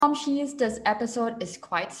This episode is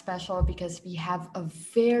quite special because we have a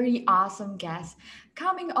very awesome guest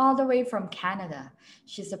coming all the way from Canada.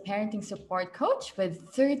 She's a parenting support coach with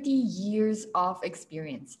 30 years of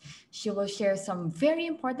experience. She will share some very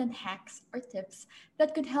important hacks or tips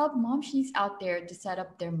that could help momshies out there to set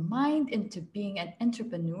up their mind into being an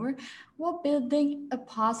entrepreneur while building a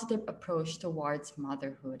positive approach towards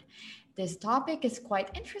motherhood. This topic is quite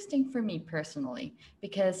interesting for me personally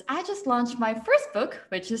because I just launched my first book,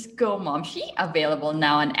 which is Go Momshi, available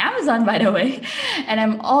now on Amazon, by the way. And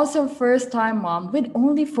I'm also first-time mom with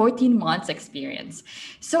only 14 months experience.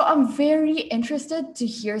 So I'm very interested to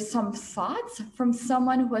hear some thoughts from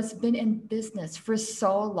someone who has been in business for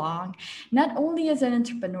so long, not only as an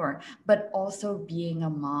entrepreneur, but also being a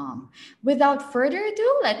mom. Without further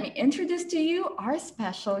ado, let me introduce to you our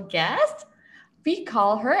special guest. We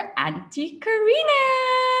call her Auntie Karina.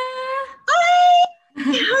 Hi,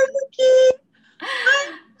 hi, Vicky.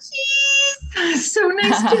 Hi, cheese. So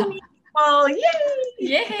nice to meet you all. Yay!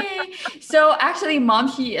 Yay! So actually,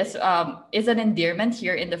 Momshi is an endearment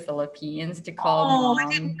here in the Philippines to call I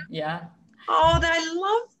didn't. mom. Yeah. I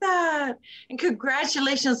love that. And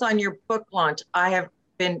congratulations on your book launch. I have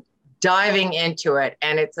been diving into it,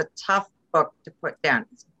 and it's a tough book to put down.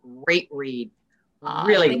 It's a great read.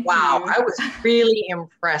 Really, Thank wow. you. I was really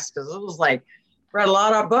impressed because it was like, read a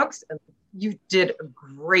lot of books, and you did a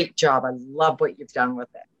great job. I love what you've done with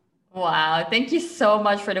it. Wow, thank you so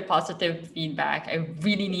much for the positive feedback. I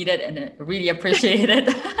really need it and I really appreciate it.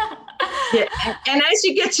 Yeah, and as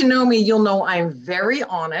you get to know me, you'll know I'm very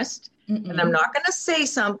honest and I'm Mm-mm. not going to say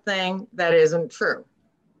something that isn't true.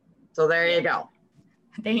 So there you go.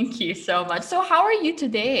 Thank you so much. So, how are you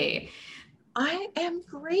today? I am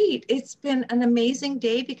great. It's been an amazing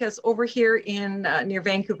day because over here in near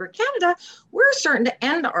Vancouver, Canada, we're starting to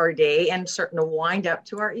end our day and starting to wind up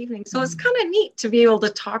to our evening. So it's kind of neat to be able to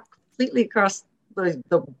talk completely across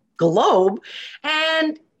the globe.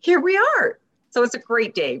 And here we are. So it's a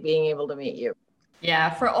great day being able to meet you. Yeah,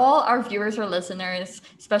 for all our viewers or listeners,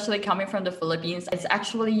 especially coming from the Philippines, it's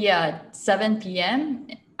actually 7 p.m.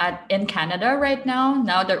 In Canada right now,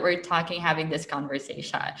 now that we're talking, having this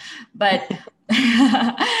conversation. But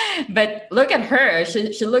but look at her.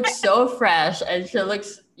 She looks so fresh and she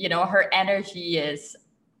looks, her energy is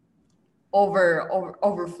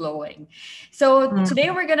overflowing. So Mm. today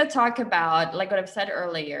we're going to talk about, like what I've said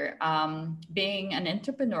earlier, being an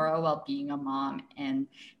entrepreneur while being a mom. And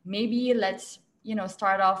maybe let's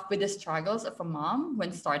start off with the struggles of a mom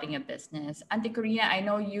when starting a business. Auntie Korea, I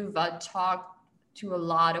know you've talked to a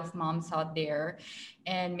lot of moms out there,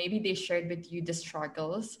 and maybe they shared with you the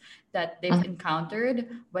struggles that they've encountered,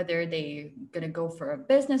 whether they're gonna go for a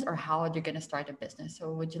business or how they're gonna start a business.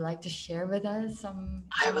 So would you like to share with us I some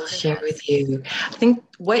will of your share thoughts? with you. I think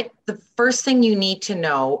what the first thing you need to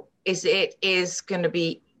know is it is going to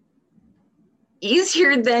be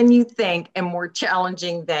easier than you think and more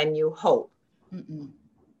challenging than you hope. Mm-mm.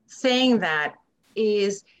 Saying that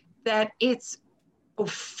is that it's a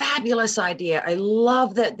fabulous idea. I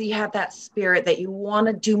love that you have that spirit that you want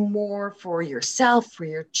to do more for yourself, for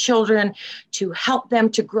your children, to help them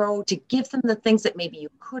to grow, to give them the things that maybe you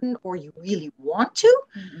couldn't or you really want to.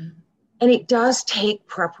 Mm-mm. And it does take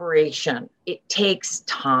preparation. It takes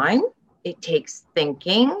time. It takes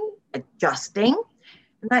thinking, adjusting.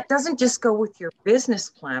 And that doesn't just go with your business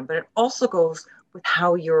plan, but it also goes with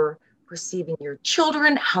how you're perceiving your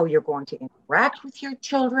children, how you're going to interact with your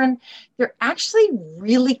children. They're actually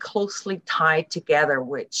really closely tied together,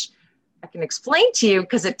 which I can explain to you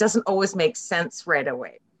because it doesn't always make sense right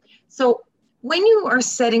away. So when you are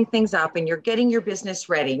setting things up and you're getting your business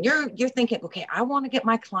ready and you're thinking, okay, I want to get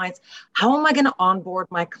my clients, how am I going to onboard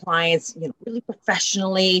my clients, really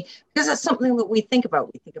professionally? Because that's something that we think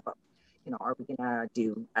about. We think about, are we going to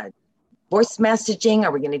do a voice messaging?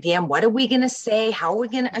 Are we going to DM? What are we going to say? How are we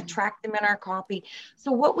going to attract them in our copy? So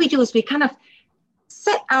what we do is we kind of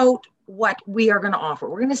set out what we are going to offer.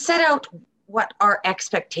 We're going to set out what our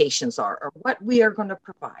expectations are or what we are going to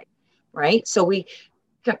provide, right? So we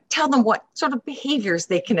tell them what sort of behaviors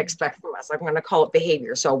they can expect from us. I'm going to call it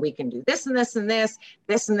behavior. So we can do this and this and this,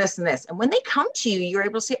 this and this and this. And when they come to you, you're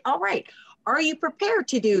able to say, all right, are you prepared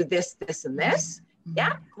to do this, this, and this?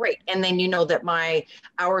 Yeah, great. And then you know that my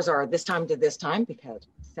hours are this time to this time because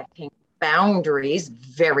setting boundaries,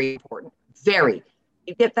 very important, very.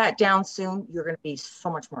 You get that down soon, you're going to be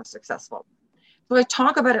so much more successful. So I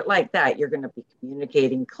talk about it like that. You're going to be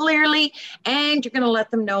communicating clearly, and you're going to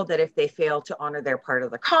let them know that if they fail to honor their part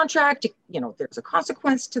of the contract, there's a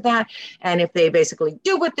consequence to that. And if they basically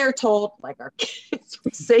do what they're told, like our kids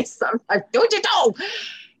would say sometimes, do what you're told,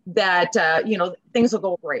 that, things will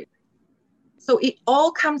go great. So it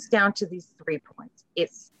all comes down to these 3 points.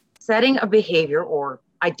 It's setting a behavior or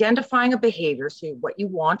identifying a behavior, so what you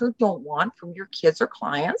want or don't want from your kids or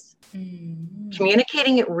clients,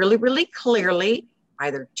 communicating it really, really clearly,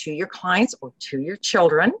 either to your clients or to your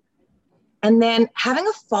children, and then having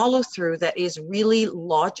a follow through that is really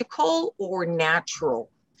logical or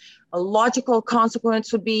natural. A logical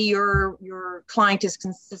consequence would be your client is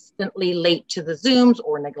consistently late to the Zooms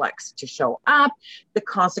or neglects to show up. The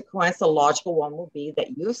consequence, the logical one will be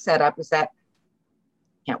that you've set up is that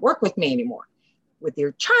can't work with me anymore. With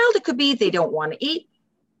your child, it could be they don't want to eat.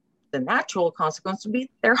 The natural consequence would be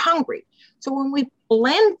they're hungry. So when we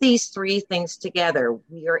blend these 3 things together,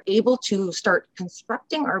 we are able to start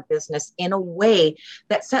constructing our business in a way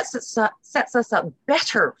that sets us up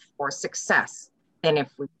better for success than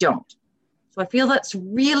if we don't. So I feel that's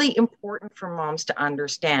really important for moms to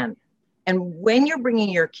understand. And when you're bringing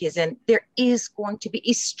your kids in, there is going to be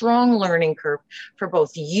a strong learning curve for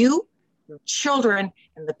both you, your children,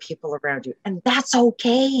 and the people around you. And that's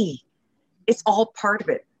okay. It's all part of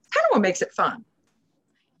it. It's kind of what makes it fun.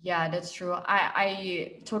 Yeah, that's true.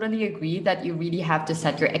 I totally agree that you really have to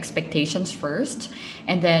set your expectations first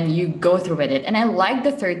and then you go through with it. And I like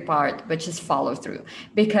the third part, which is follow through,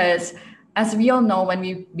 because as we all know, when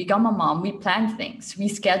we become a mom, we plan things, we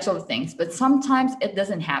schedule things, but sometimes it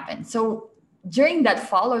doesn't happen. So during that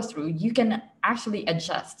follow through, you can actually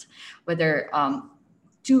adjust whether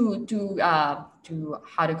to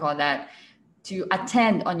how to call that, to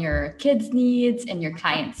attend on your kids' needs and your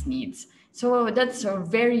clients' needs. So that's a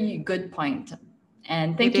very good point.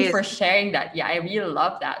 And thank you for sharing that. Yeah, I really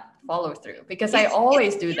love that follow through because I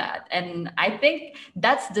always do that. And I think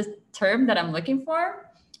that's the term that I'm looking for,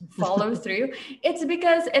 follow through. It's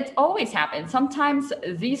because it always happens. Sometimes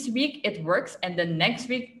this week it works and the next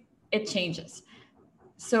week it changes.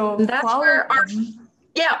 So that's where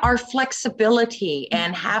our flexibility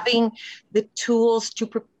and having the tools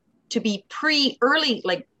to be early,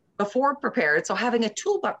 like before prepared. So having a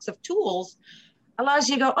toolbox of tools allows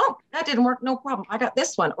you to go, oh, that didn't work, no problem. I got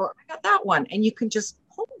this one or I got that one. And you can just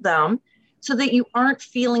pull them so that you aren't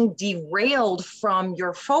feeling derailed from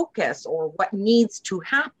your focus or what needs to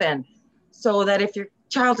happen. So that if your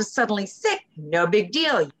child is suddenly sick, no big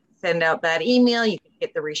deal. You can send out that email, you can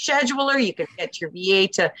get the rescheduler, you can get your VA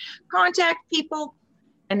to contact people.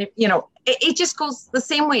 And if, it just goes the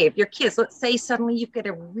same way. If your kids, let's say suddenly you get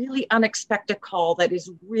a really unexpected call that is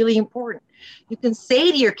really important. You can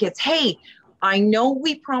say to your kids, hey, I know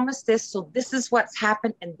we promised this, so this is what's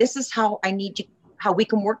happened. And this is how how we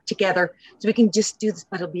can work together so we can just do this,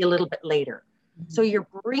 but it'll be a little bit later. Mm-hmm. So you're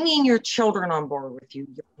bringing your children on board with you.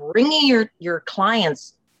 You're bringing your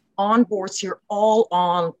clients on board. So you're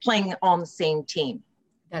all playing on the same team.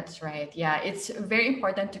 That's right. Yeah, it's very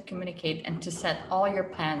important to communicate and to set all your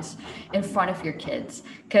plans in front of your kids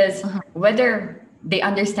because whether they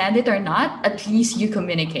understand it or not, at least you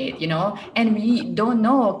communicate, and we don't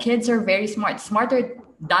know. Kids are very smart, smarter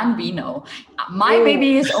than we know. My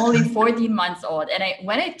baby is only 14 months old. And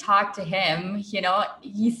when I talk to him,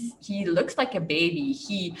 he looks like a baby.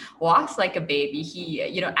 He walks like a baby. He,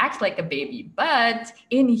 acts like a baby. But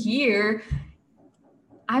in here,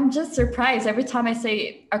 I'm just surprised every time I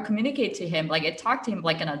say or communicate to him, like I talk to him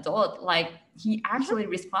like an adult, like he actually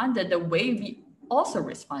responded the way we also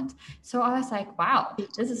respond. So I was like, wow,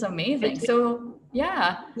 this is amazing. So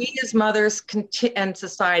yeah. We as mothers and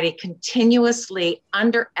society continuously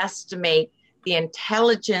underestimate the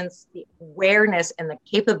intelligence, the awareness, and the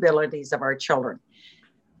capabilities of our children.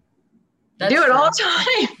 That's do it all the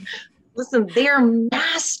time. Listen, they are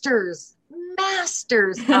masters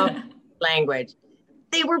of language.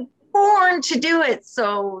 They were born to do it.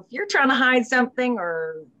 So if you're trying to hide something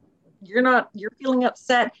or you're feeling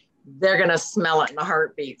upset, they're going to smell it in a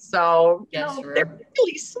heartbeat. So they're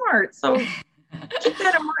really smart. So keep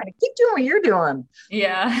that in mind. Keep doing what you're doing.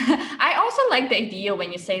 Yeah. I also like the idea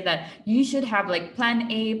when you say that you should have like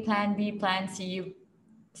plan A, plan B, plan C.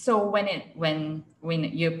 So when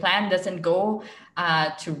your plan doesn't go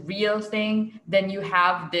to real thing, then you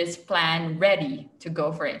have this plan ready to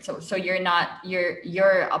go for it. So your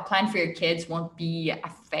a plan for your kids won't be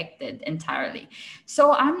affected entirely.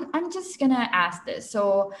 So I'm just gonna ask this.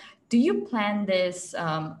 So do you plan this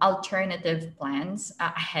alternative plans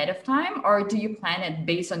ahead of time, or do you plan it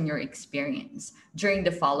based on your experience during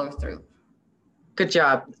the follow through? Good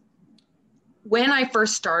job. When I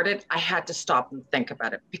first started, I had to stop and think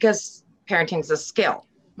about it because parenting is a skill.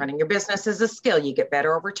 Running your business is a skill. You get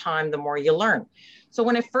better over time, the more you learn. So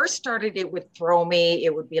when I first started, it would throw me.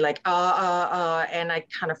 It would be like, and I'd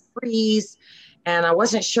kind of freeze and I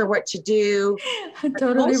wasn't sure what to do.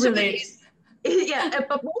 Totally relate. Yeah,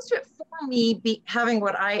 but most of it for me having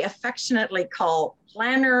what I affectionately call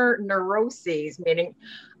planner neuroses, meaning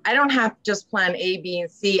I don't have to just plan A, B, and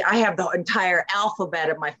C. I have the entire alphabet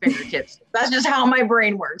at my fingertips. That's just how my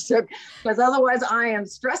brain works. Because otherwise I am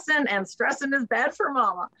stressing, and stressing is bad for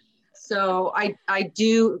mama. So I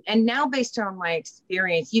do. And now based on my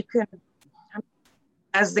experience, you can,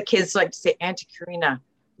 as the kids like to say, Auntie Karina,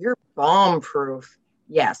 you're bomb proof.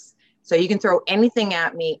 Yes. So you can throw anything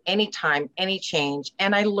at me, anytime, any change.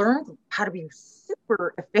 And I learned how to be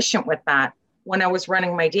super efficient with that when I was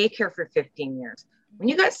running my daycare for 15 years. When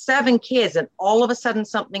you got 7 kids and all of a sudden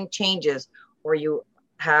something changes, or you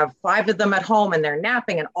have 5 of them at home and they're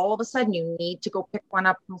napping, and all of a sudden you need to go pick one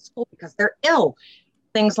up from school because they're ill,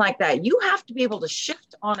 things like that. You have to be able to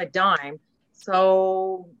shift on a dime.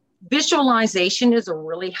 So visualization is a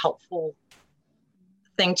really helpful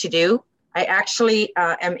thing to do. I actually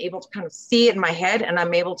am able to kind of see it in my head, and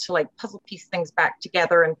I'm able to like puzzle piece things back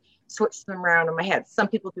together and switch them around in my head. Some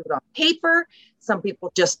people do it on paper. Some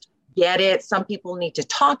people just get it. Some people need to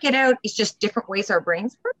talk it out. It's just different ways our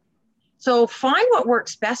brains work. So find what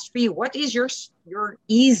works best for you. What is your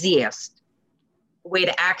easiest way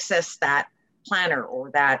to access that planner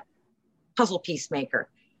or that puzzle piece maker?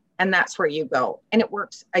 And that's where you go. And it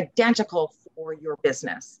works identical for your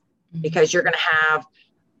business, because you're going to have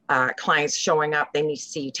clients showing up. They need to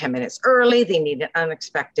see you 10 minutes early. They need an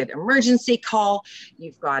unexpected emergency call.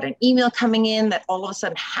 You've got an email coming in that all of a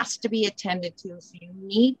sudden has to be attended to. So you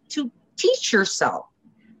need to teach yourself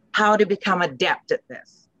how to become adept at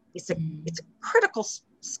this. It's a critical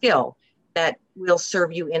skill that will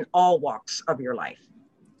serve you in all walks of your life.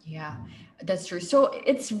 Yeah, that's true. So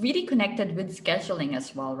it's really connected with scheduling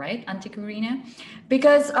as well, right, Auntie Karina?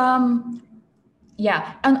 Because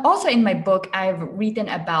yeah. And also in my book, I've written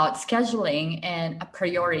about scheduling and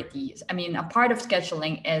priorities. I mean, a part of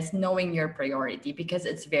scheduling is knowing your priority, because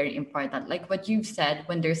it's very important. Like what you've said,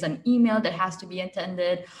 when there's an email that has to be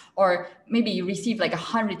attended, or maybe you receive like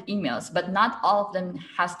 100 emails, but not all of them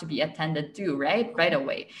has to be attended to, right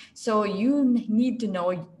away. So you need to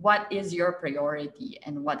know what is your priority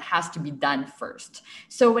and what has to be done first.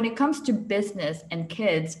 So when it comes to business and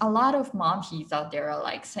kids, a lot of momshies out there are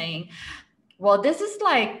like saying, well, this is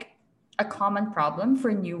like a common problem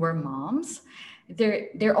for newer moms.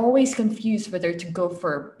 They're always confused whether to go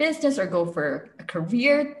for business or go for a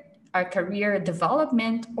career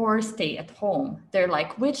development, or stay at home. They're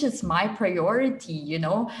like, which is my priority,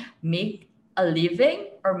 make a living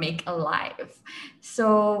or make a life?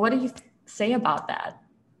 So what do you say about that?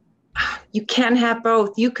 You can have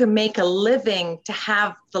both. You can make a living to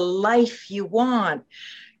have the life you want.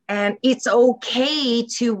 And it's okay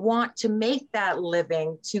to want to make that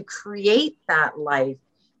living, to create that life.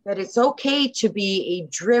 That it's okay to be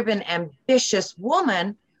a driven, ambitious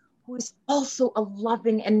woman who is also a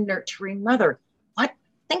loving and nurturing mother.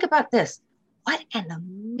 Think about this. What an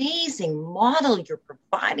amazing model you're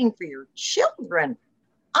providing for your children.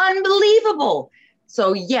 Unbelievable.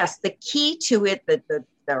 So yes, the key to it, the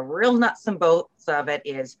real nuts and bolts of it,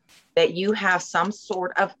 is that you have some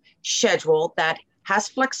sort of schedule that has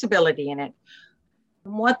flexibility in it.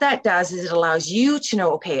 And what that does is it allows you to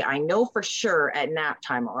know, okay, I know for sure at nap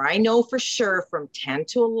time, or I know for sure from 10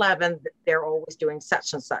 to 11 that they're always doing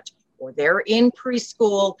such and such, or they're in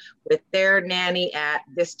preschool with their nanny at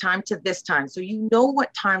this time to this time. So you know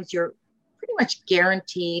what times you're pretty much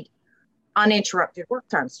guaranteed uninterrupted work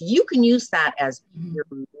time. So you can use that as your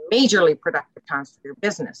majorly productive times for your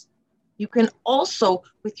business. You can also,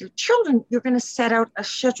 with your children, you're going to set out a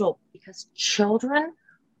schedule, because children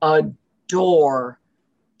adore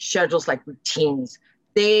schedules like routines.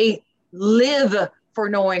 They live for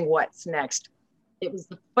knowing what's next. It was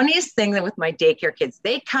the funniest thing that with my daycare kids,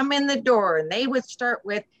 they come in the door and they would start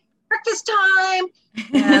with breakfast time,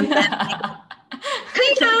 and then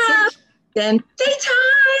clean up, then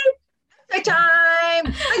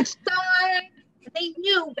daytime, lunchtime. They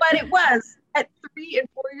knew what it was at 3 and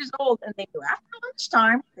 4 years old, and they knew after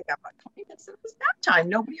lunchtime, they got about 20 minutes, it was nap time.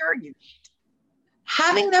 Nobody argued.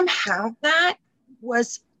 Having them have that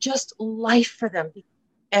was just life for them.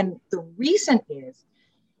 And the reason is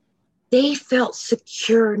they felt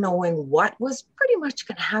secure knowing what was pretty much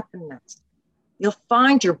going to happen next. You'll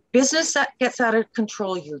find your business that gets out of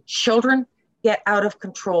control, your children get out of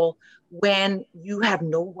control when you have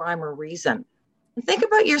no rhyme or reason. And think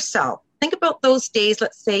about yourself. Think about those days,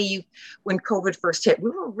 let's say when COVID first hit,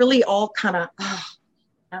 we were really all kind of, I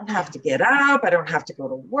don't have to get up. I don't have to go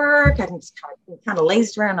to work. I can just kind of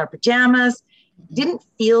lazed around in our pajamas. Didn't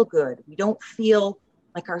feel good. We don't feel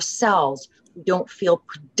like ourselves. We don't feel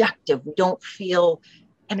productive. We don't feel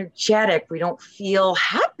energetic. We don't feel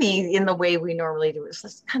happy in the way we normally do. It's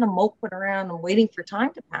just kind of moping around and waiting for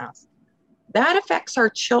time to pass. That affects our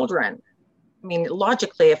children. I mean,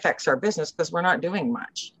 logically affects our business because we're not doing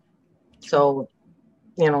much. So,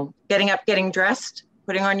 getting up, getting dressed,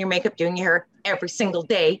 putting on your makeup, doing your hair every single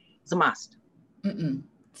day is a must.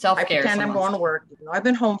 Self-care. I pretend I'm going to work. Even though I've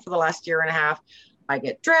been home for the last year and a half. I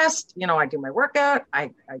get dressed, I do my workout,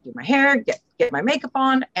 I do my hair, get my makeup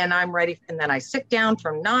on, and I'm ready. And then I sit down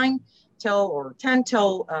from 9 or 10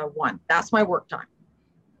 till 1. That's my work time.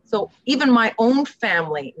 So even my own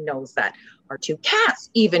family knows that. Our 2 cats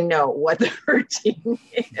even know what the routine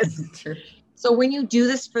is. So when you do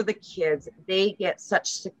this for the kids, they get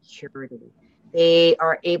such security. They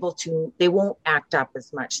are able to, they won't act up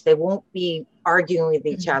as much. They won't be arguing with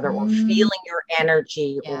each other or feeling your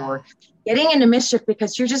energy or getting into mischief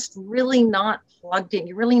because you're just really not plugged in.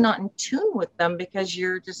 You're really not in tune with them because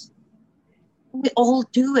we all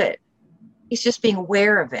do it. It's just being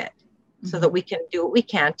aware of it so that we can do what we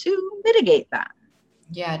can to mitigate that.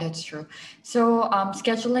 Yeah, that's true. So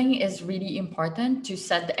scheduling is really important to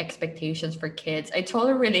set the expectations for kids. I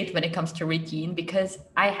totally relate when it comes to routine because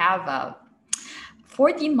I have a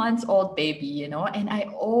 14 months old baby, and I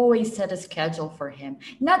always set a schedule for him,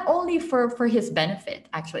 not only for his benefit,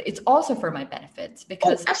 actually, it's also for my benefits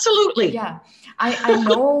because absolutely. Yeah, I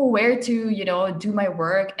know where to, do my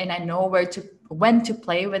work, and I know when to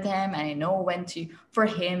play with him, and I know for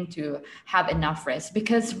him to have enough rest,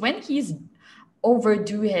 because when he's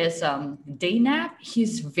overdo his day nap,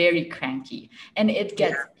 he's very cranky and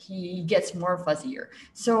he gets more fuzzier.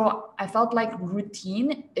 So I felt like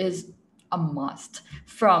routine is a must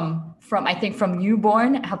from I think from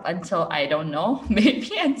newborn up until, I don't know,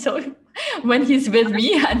 maybe until when he's with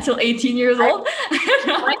me until 18 years old.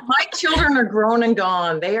 My children are grown and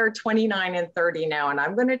gone. They are 29 and 30 now. And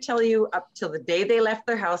I'm going to tell you, up till the day they left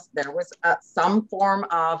their house, there was some form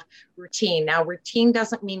of routine. Now, routine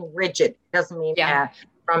doesn't mean rigid. It doesn't mean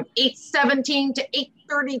from 8:17 to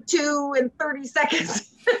 8:32 in 30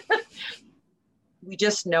 seconds. We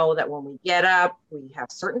just know that when we get up, we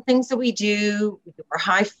have certain things that we do our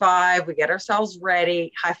high five, we get ourselves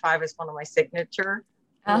ready. High five is one of my signature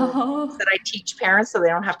that I teach parents so they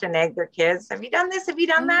don't have to nag their kids. Have you done this? Have you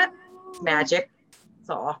done that? It's magic.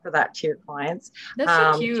 So I'll offer that to your clients. That's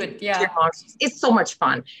so cute. Yeah. It's so much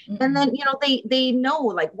fun. And then, they know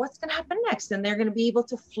like what's going to happen next, and they're going to be able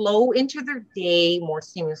to flow into their day more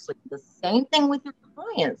seamlessly. The same thing with your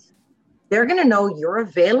clients. They're going to know you're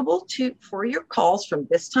available for your calls from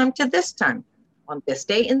this time to this time on this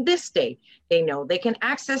day and this day. They know they can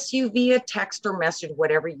access you via text or message,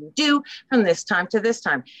 whatever you do, from this time to this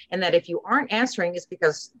time. And that if you aren't answering, it's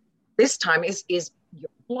because this time is you're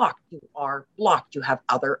blocked. You are blocked. You have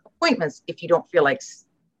other appointments. If you don't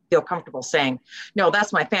feel comfortable saying, no,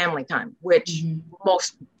 that's my family time, which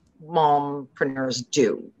most mompreneurs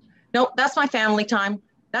do. No, that's my family time.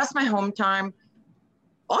 That's my home time.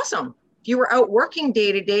 Awesome. If you were out working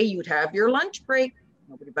day to day, you'd have your lunch break.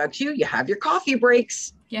 Nobody bugs you. You have your coffee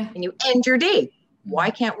breaks. Yeah. And you end your day.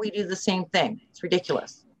 Why can't we do the same thing? It's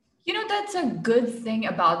ridiculous. That's a good thing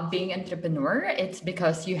about being an entrepreneur. It's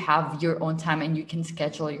because you have your own time and you can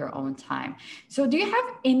schedule your own time. So do you have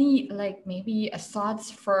any maybe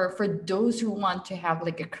thoughts for those who want to have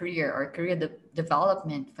a career or career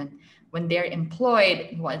development when they're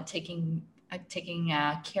employed while taking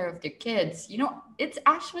care of their kids? It's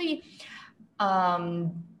actually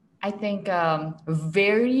I think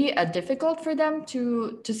very difficult for them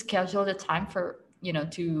to schedule the time for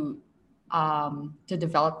to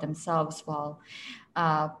develop themselves while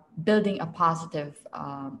building a positive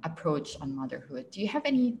approach on motherhood. Do you have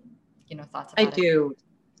any thoughts about it?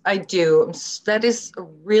 I do. That is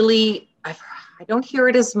really, I don't hear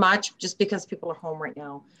it as much just because people are home right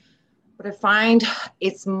now. But I find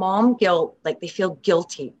it's mom guilt, they feel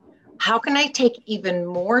guilty. How can I take even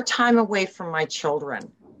more time away from my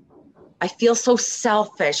children? I feel so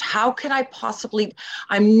selfish. How could I possibly,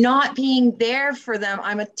 I'm not being there for them.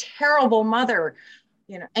 I'm a terrible mother,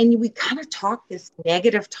 and we kind of talk this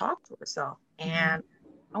negative talk to ourselves. And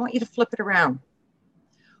I want you to flip it around.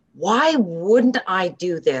 Why wouldn't I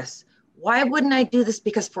do this? Why wouldn't I do this?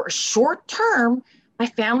 Because for a short term, my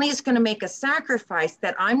family is going to make a sacrifice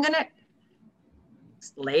that I'm going to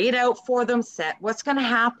lay it out for them, set what's going to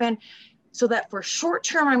happen, so that for short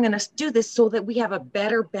term, I'm going to do this so that we have a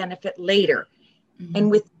better benefit later. And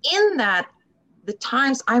within that, the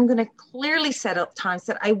times I'm going to clearly set up times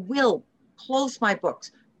that I will close my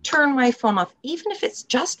books, turn my phone off, even if it's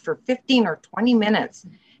just for 15 or 20 minutes,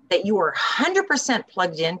 that you are 100%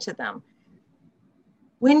 plugged into them.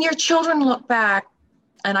 When your children look back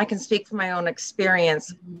and I can speak from my own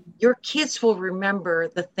experience, your kids will remember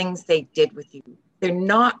the things they did with you. They're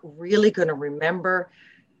not really going to remember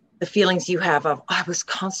the feelings you have of, I was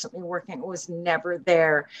constantly working, it was never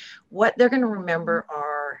there. What they're going to remember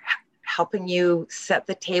are helping you set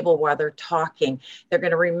the table while they're talking. They're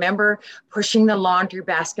going to remember pushing the laundry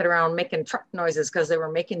basket around, making truck noises because they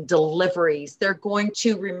were making deliveries. They're going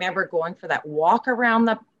to remember going for that walk around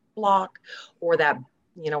the block, or that,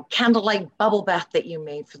 candlelight bubble bath that you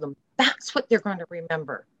made for them. That's what they're going to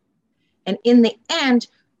remember. And in the end,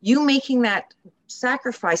 you making that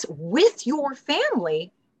sacrifice with your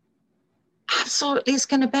family absolutely is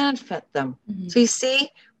going to benefit them. Mm-hmm. So you see,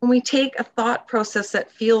 when we take a thought process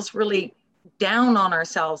that feels really down on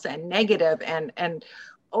ourselves and negative and kind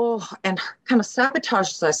of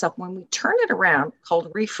sabotages ourselves, when we turn it around,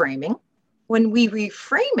 called reframing, when we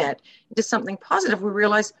reframe it into something positive, we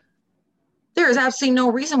realize there is absolutely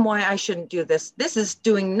no reason why I shouldn't do this. This is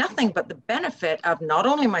doing nothing but the benefit of not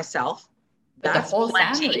only myself, but the whole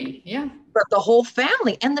family, but the whole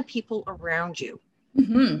family and the people around you.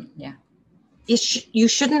 Mm-hmm. Yeah. You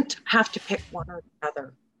shouldn't have to pick one or the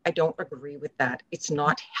other. I don't agree with that. It's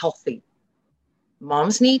not healthy.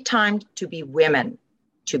 Moms need time to be women,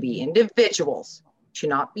 to be individuals, to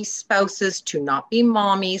not be spouses, to not be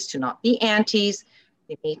mommies, to not be aunties.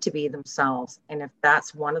 They need to be themselves. And if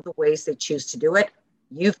that's one of the ways they choose to do it,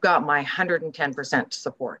 you've got my 110%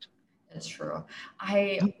 support. That's true.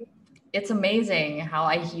 It's amazing how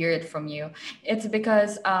I hear it from you. It's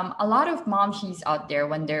because a lot of momshies out there,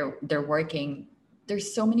 when they're working,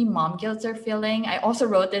 there's so many mom guilt they're feeling. I also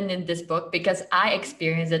wrote it in this book because I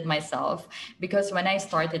experienced it myself. Because when I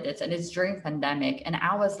started it, and it's during pandemic, and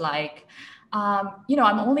I was like,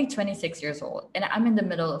 I'm only 26 years old, and I'm in the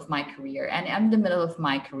middle of my career, and I'm in the middle of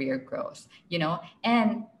my career growth,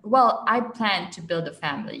 and I plan to build a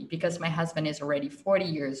family because my husband is already 40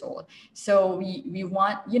 years old. So we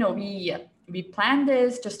want, we plan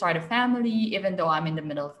this to start a family, even though I'm in the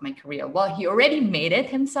middle of my career. Well, he already made it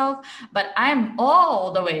himself, but I'm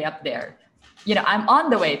all the way up there. I'm on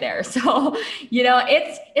the way there. So,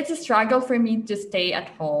 it's a struggle for me to stay at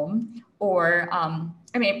home, or,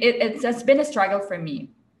 it's been a struggle for me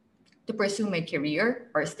to pursue my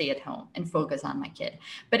career or stay at home and focus on my kid.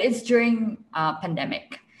 But it's during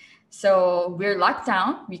pandemic. So we're locked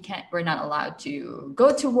down. We're not allowed to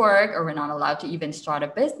go to work, or we're not allowed to even start a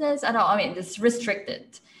business at all. It's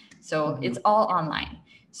restricted. So It's all online.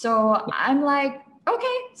 So I'm like,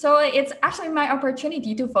 okay, so it's actually my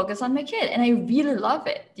opportunity to focus on my kid. And I really love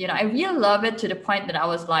it. I really love it to the point that I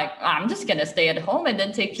was like, I'm just going to stay at home and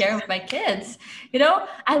then take care of my kids.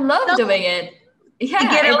 I love doing it. Yeah. You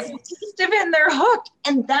get a taste of it and they're hooked.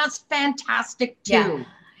 And that's fantastic too.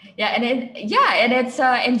 Yeah. And it's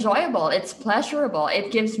enjoyable. It's pleasurable.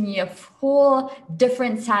 It gives me a whole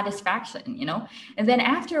different satisfaction, And then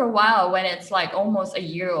after a while, when it's like almost a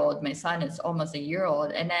year old, my son is almost a year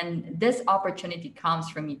old. And then this opportunity comes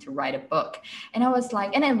for me to write a book. And I was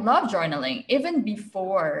like, and I love journaling even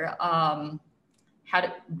before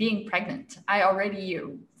being pregnant. I already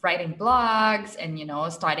writing blogs and,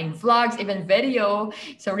 starting vlogs, even video.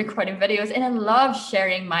 So recording videos. And I love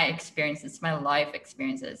sharing my experiences, my life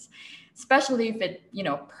experiences, especially if it,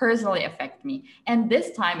 personally affect me. And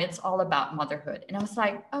this time it's all about motherhood. And I was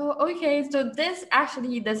like, oh, okay. So this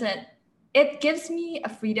actually it gives me a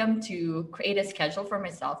freedom to create a schedule for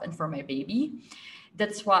myself and for my baby.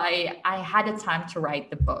 That's why I had a time to write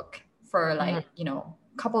the book for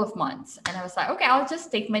couple of months. And I was like, okay, I'll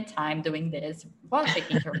just take my time doing this while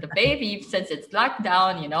taking care of the baby since it's locked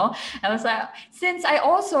down, I was like, since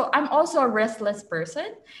I'm also a restless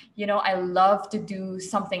person, I love to do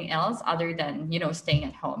something else other than, staying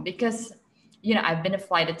at home, because I've been a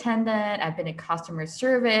flight attendant, I've been a customer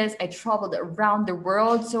service, I traveled around the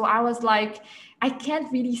world. So I was like, I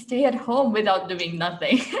can't really stay at home without doing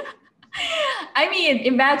nothing.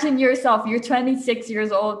 Imagine yourself, you're 26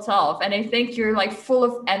 years old self, and I think you're like full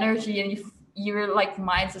of energy, and your like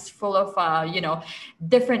mind's is full of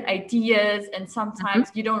different ideas, and sometimes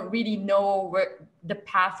you don't really know where the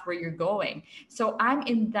path where you're going. So I'm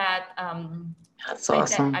in that that's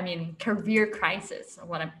awesome. Career crisis.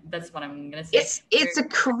 That's what I'm gonna say. It's a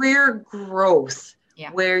career growth.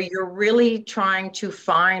 Yeah. Where you're really trying to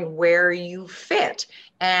find where you fit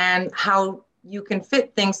and how you can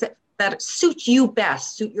fit things that suit you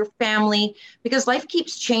best, suit your family, because life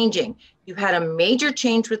keeps changing. You've had a major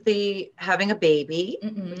change with having a baby,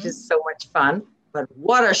 which is so much fun, but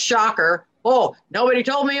what a shocker. Oh, nobody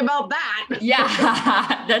told me about that.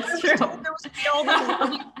 Yeah, that's true. There was all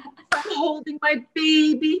this I'm holding my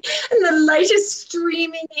baby and the light is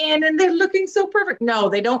streaming in and they're looking so perfect. No,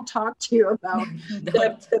 they don't talk to you about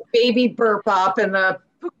the baby burp up and the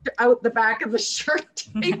out the back of the shirt.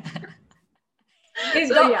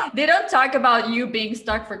 They don't talk about you being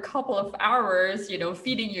stuck for a couple of hours,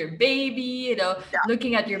 feeding your baby,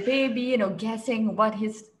 looking at your baby, guessing what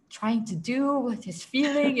he's trying to do, what he's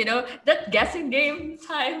feeling, that guessing game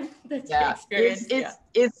time that you experience.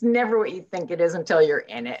 It's never what you think it is until you're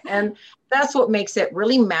in it. And that's what makes it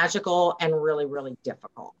really magical and really, really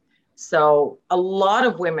difficult. So a lot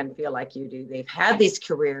of women feel like you do. They've had these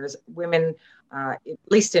careers. Women, at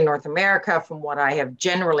least in North America, from what I have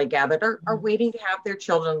generally gathered, are waiting to have their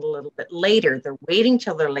children a little bit later. They're waiting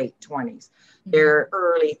till their late 20s, their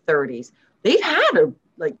early 30s. They've had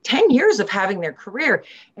 10 years of having their career,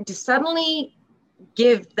 and to suddenly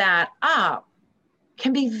give that up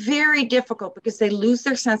can be very difficult because they lose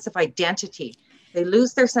their sense of identity. They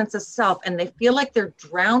lose their sense of self, and they feel like they're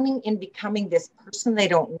drowning in becoming this person they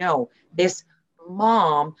don't know, this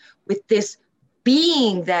mom with this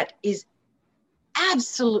being that is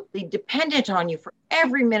absolutely dependent on you for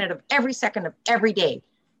every minute of every second of every day.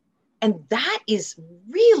 And that is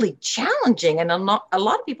really challenging. And a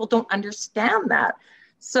lot of people don't understand that.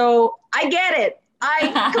 So I get it.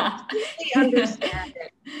 I completely understand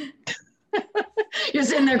it. You're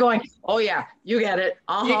sitting there going, oh yeah, you get it.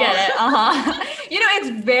 You get it. It's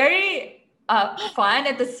very fun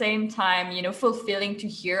at the same time, fulfilling to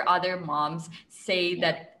hear other moms say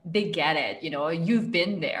that they get it, you've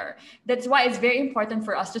been there. That's why it's very important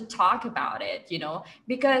for us to talk about it,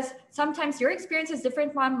 because sometimes your experience is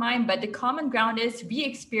different from mine, but the common ground is we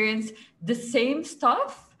experience the same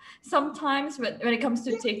stuff sometimes when it comes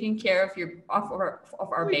to taking care of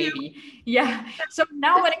our baby. Yeah. So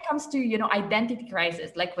now when it comes to, identity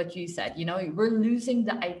crisis, like what you said, we're losing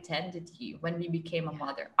the identity when we became a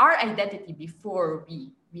mother, our identity before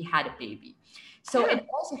we had a baby. So it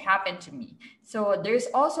also happened to me. So there's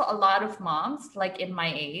also a lot of moms like in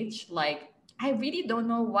my age, like I really don't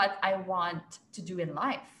know what I want to do in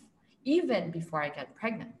life, even before I got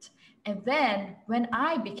pregnant. And then when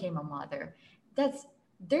I became a mother,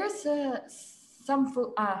 there's a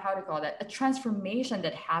transformation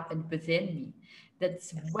that happened within me.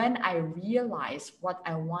 That's when I realized what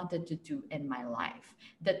I wanted to do in my life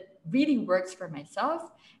that really works for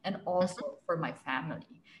myself and also for my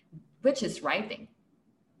family, which is writing,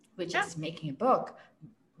 which is making a book,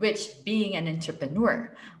 which being an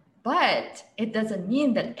entrepreneur. But it doesn't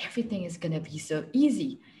mean that everything is going to be so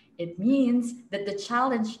easy. It means that the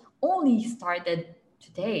challenge only started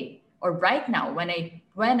today or right now when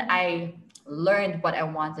I learned what I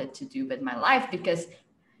wanted to do with my life, because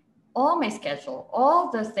all my schedule, all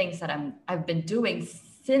the things that I've been doing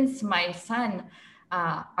since my son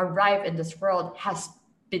arrived in this world has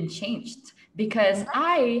been changed, because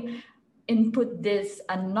I input this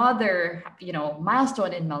another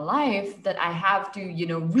milestone in my life that I have to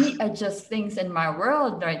readjust things in my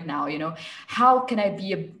world right now. How can I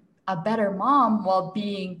be a better mom while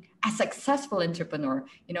being a successful entrepreneur?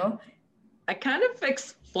 I kind of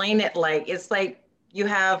explain it like it's like you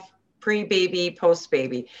have pre-baby,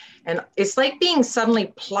 post-baby, and it's like being suddenly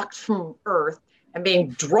plucked from Earth and being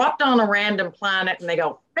dropped on a random planet, and they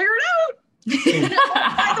go, figure it out.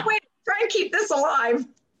 By the way, try and keep this alive.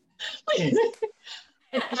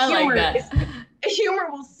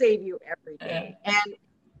 Humor will save you every day. And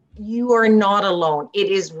you are not alone. It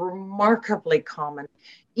is remarkably common,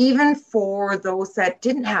 even for those that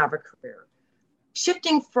didn't have a career.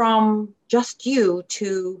 Shifting from just you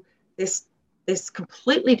to this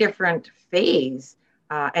completely different phase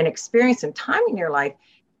and experience and time in your life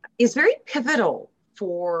is very pivotal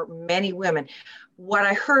for many women. What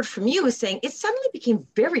I heard from you is saying it suddenly became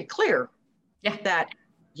very clear that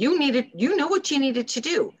you knew what you needed to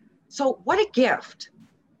do. So what a gift.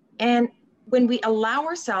 And when we allow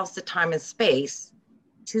ourselves the time and space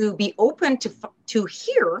to be open to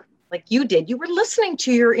hear, like you did, you were listening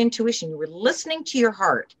to your intuition, you were listening to your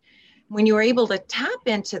heart. When you were able to tap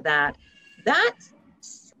into that, that's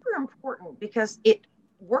super important because it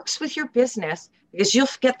works with your business, because you'll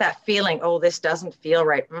get that feeling, oh, this doesn't feel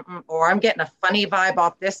right. Or I'm getting a funny vibe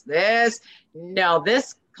off this. No,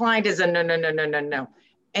 this client is a no.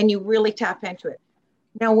 And you really tap into it.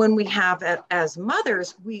 Now, when we have, as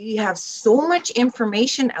mothers, we have so much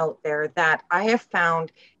information out there that I have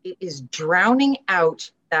found it is drowning out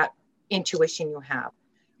that intuition you have,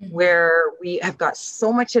 where we have got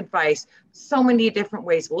so much advice, so many different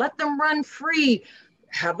ways. Let them run free,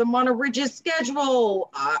 have them on a rigid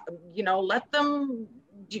schedule, let them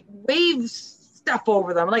wave stuff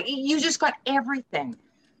over them. Like, you just got everything.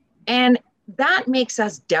 And that makes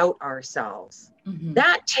us doubt ourselves. Mm-hmm.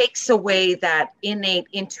 That takes away that innate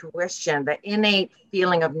intuition, the innate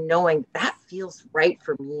feeling of knowing that feels right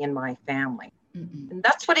for me and my family. Mm-hmm. And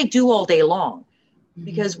that's what I do all day long. Mm-hmm.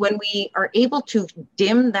 Because when we are able to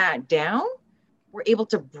dim that down, we're able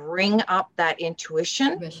to bring up that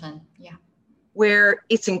intuition. Yeah. Where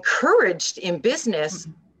it's encouraged in business,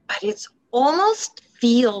 but it's almost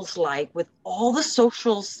feels like with all the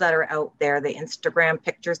socials that are out there, the Instagram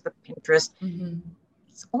pictures, the Pinterest,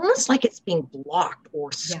 it's almost like it's being blocked or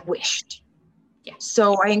squished. Yeah.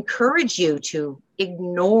 So I encourage you to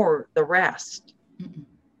ignore the rest.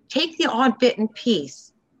 Take the odd bit and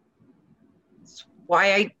piece. That's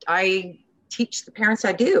why I teach the parents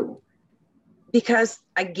I do, because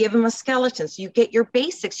I give them a skeleton. So you get your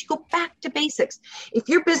basics, you go back to basics. If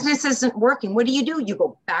your business isn't working, what do? You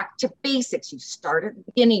go back to basics. You start at the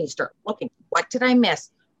beginning, you start looking, what did I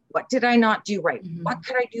miss? What did I not do right? What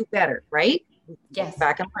could I do better, right? Yes.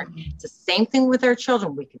 Back and learn. It's the same thing with our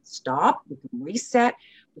children. We can stop, we can reset,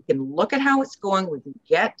 we can look at how it's going, we can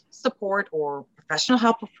get support or professional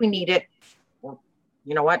help if we need it. Or,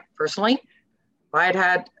 you know what, personally, if I had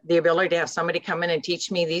had the ability to have somebody come in and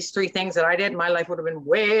teach me these 3 things that I did, my life would have been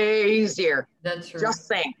way easier. That's true. Just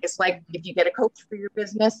saying. It's like if you get a coach for your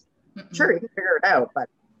business, sure, you can figure it out, but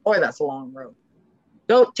boy, that's a long road.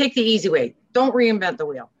 Don't take the easy way. Don't reinvent the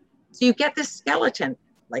wheel. So you get this skeleton,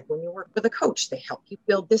 like when you work with a coach, they help you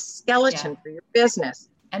build this skeleton for your business.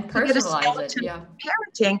 And personalize it. Yeah.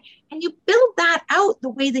 Parenting, and you build that out the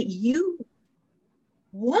way that you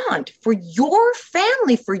want for your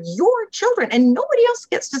family, for your children, and nobody else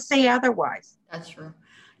gets to say otherwise. That's true.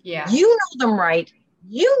 Yeah. You know them right.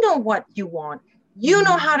 You know what you want. You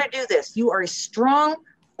know how to do this. You are a strong,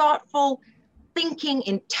 thoughtful, thinking,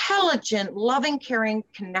 intelligent, loving, caring,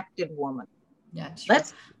 connected woman. Yeah, true.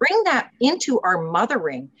 Let's bring that into our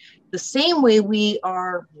mothering the same way we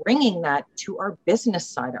are bringing that to our business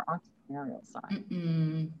side, our entrepreneurial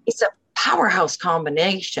side. It's a powerhouse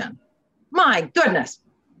combination. My goodness.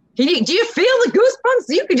 Do you feel the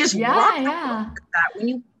goosebumps? You could just rock that when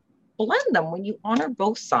you blend them, when you honor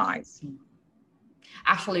both sides.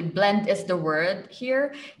 Actually, blend is the word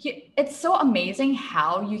here. It's so amazing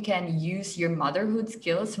how you can use your motherhood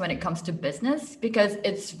skills when it comes to business, because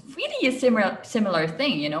it's really a similar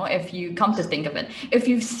thing, you know, if you come to think of it. If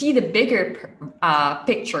you see the bigger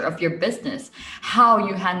picture of your business, how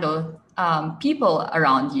you handle people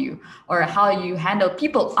around you, or how you handle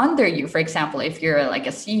people under you. For example, if you're like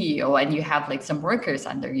a CEO and you have like some workers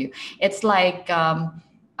under you, it's like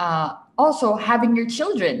also having your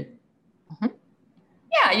children.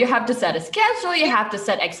 Yeah, you have to set a schedule, you have to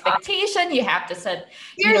set expectation, you have to set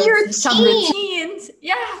some routines.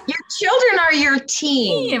 Yeah. Your children are your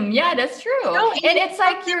team. Yeah, that's true. And it's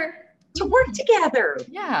like you're to work together.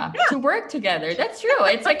 Yeah, to work together. That's true.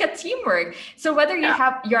 It's like a teamwork. So whether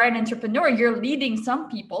you're an entrepreneur, you're leading some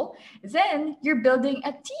people, then you're building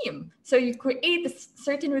a team. So you create a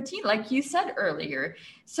certain routine, like you said earlier.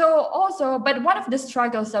 So also, but one of the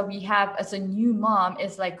struggles that we have as a new mom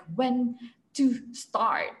is like when to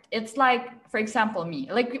start. It's like, for example, me,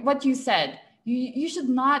 like what you said, you should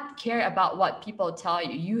not care about what people tell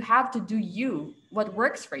you. You have to do what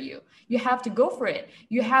works for you. You have to go for it.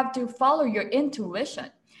 You have to follow your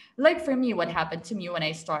intuition. Like for me, what happened to me when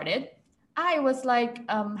I started, I was like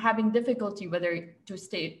having difficulty whether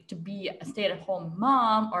to be a stay-at-home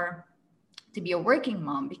mom or to be a working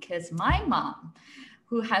mom, because my mom,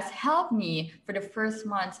 who has helped me for the first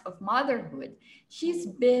months of motherhood, she's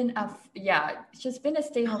been a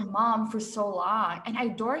stay-at-home mom for so long, and I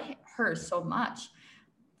adore her so much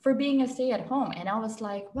for being a stay-at-home. And I was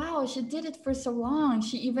like, wow, she did it for so long.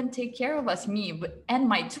 She even take care of us, me and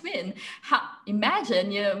my twin.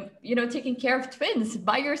 Imagine, taking care of twins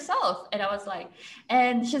by yourself. And I was like,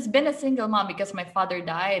 and she's been a single mom because my father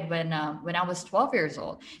died when I was 12 years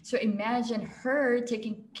old. So imagine her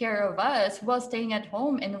taking care of us while staying at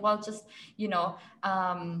home and while just,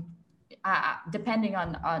 depending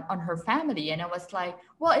on her family. And I was like,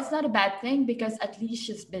 well, it's not a bad thing, because at least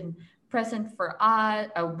she's been present for us,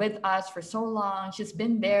 with us for so long. She's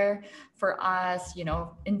been there for us,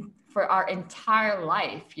 for our entire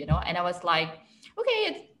life, And I was like,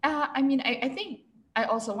 okay, I think I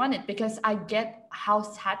also want it, because I get how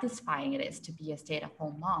satisfying it is to be a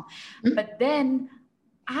stay-at-home mom. Mm-hmm. But then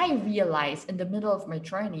I realized in the middle of my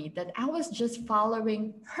journey that I was just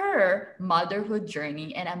following her motherhood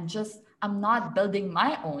journey, and I'm not building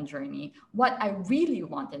my own journey, what I really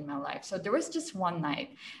want in my life. So there was just one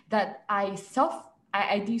night that I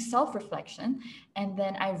do self-reflection, and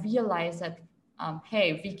then I realized that,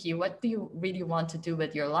 hey, Vicky, what do you really want to do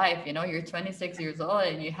with your life? You're 26 years old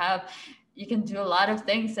and you have you can do a lot of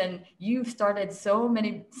things, and you've started so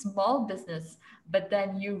many small business, but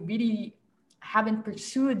then you really haven't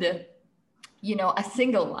pursued, a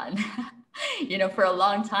single one, for a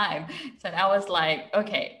long time. So I was like,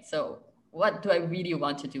 okay, so what do I really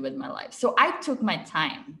want to do with my life? So I took my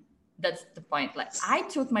time. That's the point. Like, I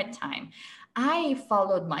took my time. I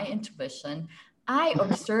followed my intuition. I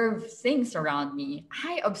observe things around me.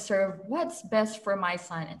 I observe what's best for my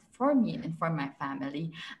son and for me and for my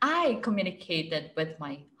family. I communicated with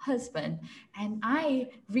my husband, and I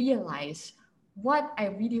realized what I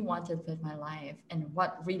really wanted with my life and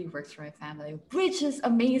what really works for my family, which is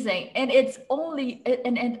amazing. And it's only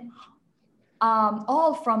and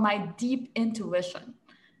all from my deep intuition,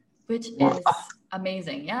 which is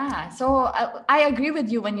amazing. Yeah. So I agree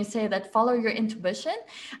with you when you say that follow your intuition,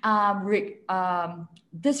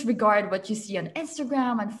 disregard what you see on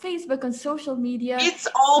Instagram, on Facebook, on social media. It's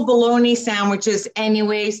all bologna sandwiches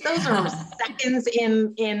anyways. Those are seconds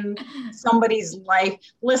in somebody's life.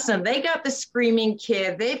 Listen, they got the screaming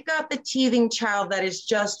kid. They've got the teething child that is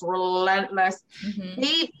just relentless. Mm-hmm.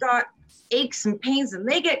 They've got aches and pains, and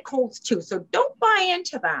they get colds too. So don't buy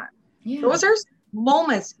into that. Yeah. Those are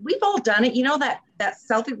moments. We've all done it. That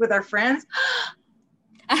selfie with our friends.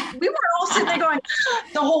 We were all sitting there going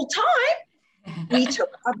the whole time. We took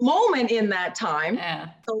a moment in that time. Yeah.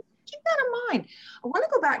 So keep that in mind. I want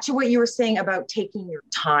to go back to what you were saying about taking your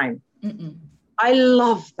time. Mm-mm. I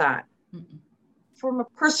love that. Mm-mm. From a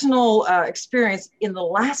personal experience in the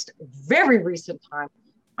last very recent time,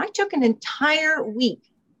 I took an entire week.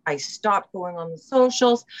 I stopped going on the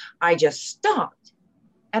socials. I just stopped.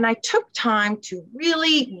 And I took time to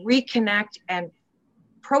really reconnect and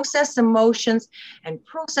process emotions and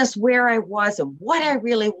process where I was and what I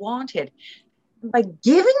really wanted. And by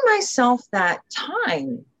giving myself that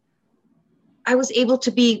time, I was able to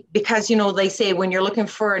be, because, they say when you're looking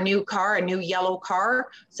for a new car, a new yellow car,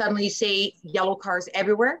 suddenly you see yellow cars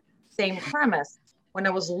everywhere. Same premise. When I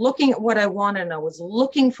was looking at what I wanted and I was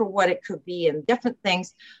looking for what it could be and different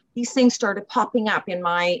things, these things started popping up in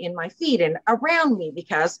my feed and around me,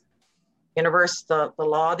 because universe, the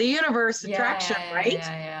law of the universe, attraction, right?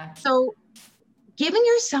 Yeah. So giving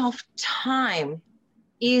yourself time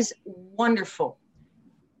is wonderful.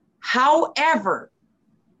 However,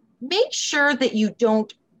 make sure that you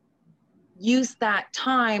don't use that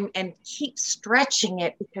time and keep stretching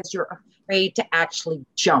it because you're afraid to actually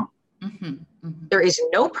jump. Mm-hmm. Mm-hmm. There is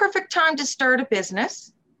no perfect time to start a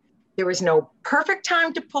business. There is no perfect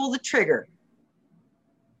time to pull the trigger.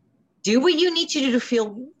 Do what you need to do to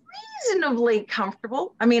feel reasonably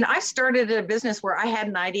comfortable. I mean, I started a business where I had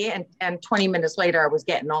an idea and 20 minutes later I was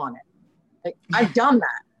getting on it. Like, I've done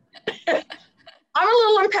that. I'm a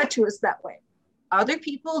little impetuous that way. Other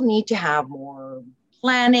people need to have more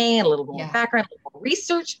planning, a little more background, a little more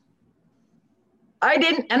research. I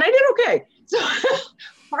didn't, and I did okay. So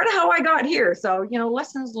part of how I got here. So,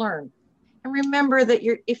 lessons learned. And remember that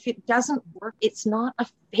if it doesn't work, it's not a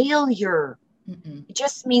failure. Mm-mm. It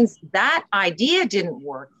just means that idea didn't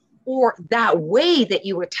work, or that way that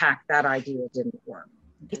you attacked that idea didn't work.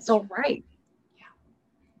 It's all right.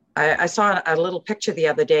 Yeah. I saw a little picture the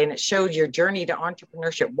other day, and it showed your journey to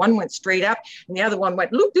entrepreneurship. One went straight up and the other one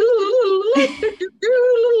went loop,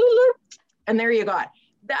 and there you got.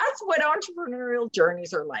 That's what entrepreneurial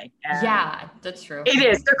journeys are like. And yeah, that's true. It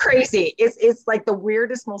is. They're crazy. It's like the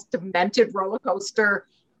weirdest, most demented roller coaster,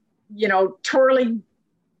 twirling,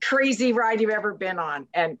 crazy ride you've ever been on.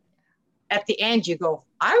 And at the end, you go,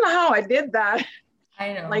 I don't know how I did that.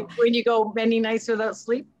 I know. Like when you go many nights without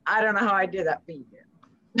sleep, I don't know how I did that, but you did.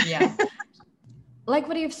 Yeah. Like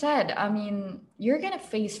what you've said, I mean, you're going to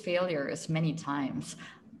face failures many times.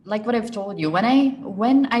 Like what I've told you,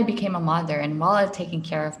 when I became a mother and while I was taking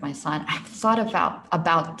care of my son, I've thought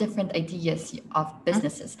about different ideas of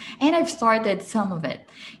businesses, and I've started some of it,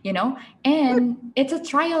 and it's a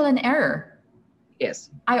trial and error. Yes.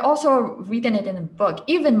 I also written it in a book.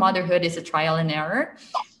 Even motherhood is a trial and error.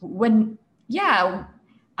 When you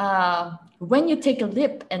take a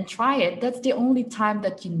leap and try it, that's the only time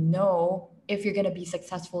that you know if you're going to be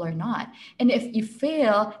successful or not. And if you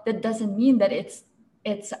fail, that doesn't mean that it's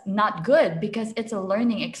not good, because it's a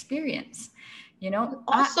learning experience,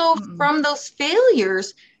 Also, from those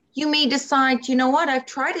failures, you may decide, you know what, I've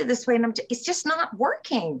tried it this way and it's just not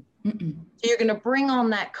working. Mm-mm. So you're going to bring on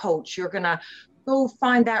that coach. You're going to go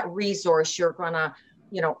find that resource. You're going to,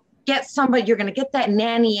 get somebody, you're going to get that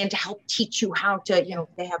nanny in to help teach you how to,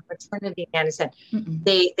 they have maternity nannies and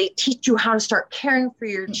they teach you how to start caring for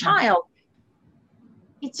your child.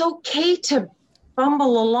 It's okay to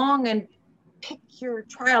bumble along and pick your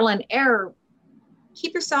trial and error.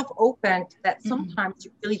 Keep yourself open to that sometimes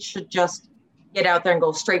you really should just get out there and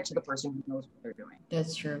go straight to the person who knows what they're doing.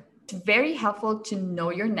 That's true. It's very helpful to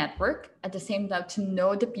know your network, at the same time to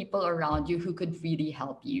know the people around you who could really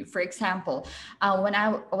help you. For example, when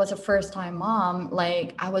I was a first time mom,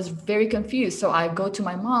 like I was very confused. So I go to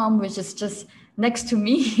my mom, which is just next to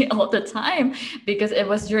me all the time, because it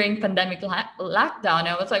was during pandemic lockdown.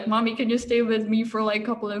 I was like, Mommy, can you stay with me for like a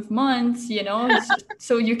couple of months,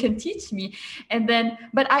 so you can teach me? And then,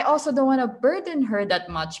 but I also don't want to burden her that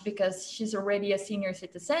much because she's already a senior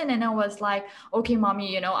citizen. And I was like, okay,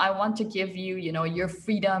 Mommy, I want to give you, your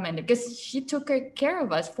freedom. And because she took care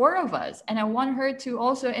of us, 4 of us, and I want her to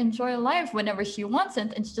also enjoy life whenever she wants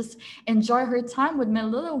it, and just enjoy her time with my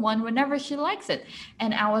little one whenever she likes it.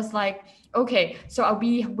 And I was like, okay, so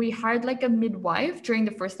we hired like a midwife during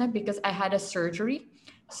the first night because I had a surgery.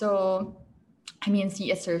 So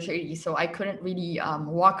see a surgery, so I couldn't really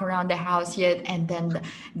walk around the house yet. And then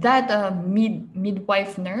that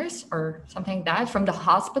midwife nurse or something like that from the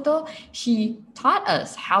hospital, she taught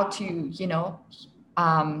us how to,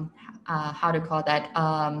 how to call that,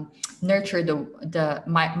 nurture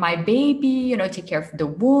my baby, take care of the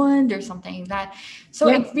wound or something like that. So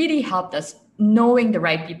It really helped us knowing the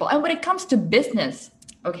right people. And when it comes to business,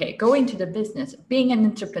 okay, going to the business, being an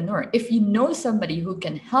entrepreneur, if you know somebody who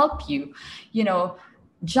can help you,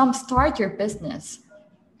 jumpstart your business.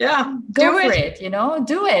 Yeah. Go for it, do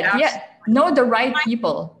it. Absolutely. Yeah. Know the right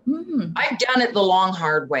people. Mm-hmm. I've done it the long,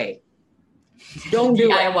 hard way. Don't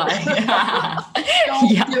do it.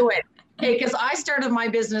 Don't do it. Hey, because I started my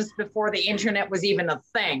business before the internet was even a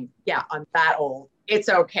thing. Yeah, I'm that old. It's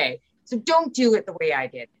okay. So don't do it the way I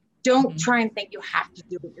did. Don't try and think you have to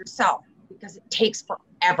do it yourself, because it takes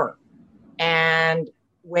forever. And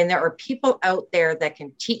when there are people out there that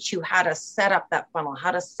can teach you how to set up that funnel,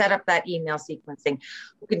 how to set up that email sequencing,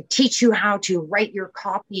 who can teach you how to write your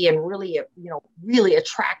copy and really, really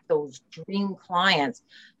attract those dream clients,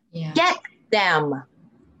 get them,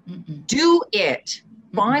 do it.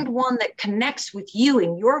 Find one that connects with you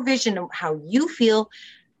and your vision of how you feel,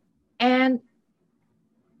 and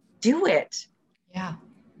do it. Yeah.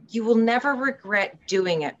 You will never regret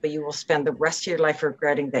doing it, but you will spend the rest of your life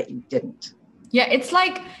regretting that you didn't. Yeah, it's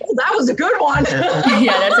like... Oh, that was a good one.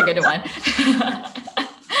 Yeah, that's a good one.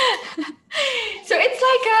 So it's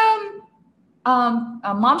like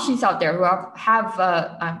momshies out there who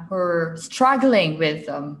who are struggling with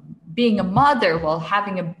being a mother while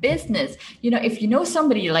having a business. If you know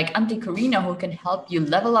somebody like Auntie Karina who can help you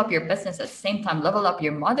level up your business at the same time level up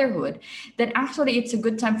your motherhood, then actually it's a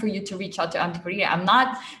good time for you to reach out to Auntie Karina. I'm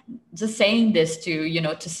not just saying this to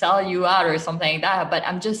to sell you out or something like that, but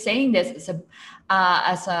I'm just saying this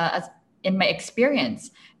as in my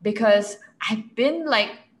experience, because I've been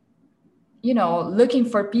like looking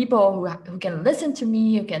for people who can listen to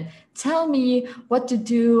me, who can tell me what to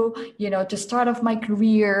do, to start off my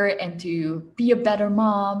career and to be a better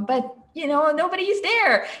mom. But, nobody's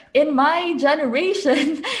there. In my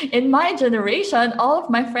generation, all of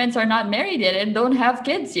my friends are not married yet and don't have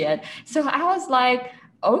kids yet. So I was like,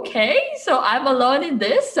 okay, so I'm alone in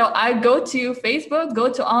this. So I go to Facebook,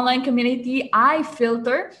 go to online community, I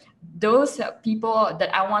filter those people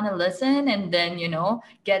that I want to listen and then,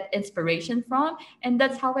 get inspiration from. And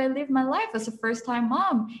that's how I live my life as a first-time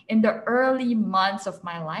mom in the early months of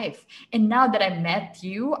my life. And now that I met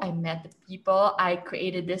you, I met the people, I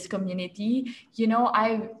created this community,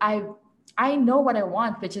 I know what I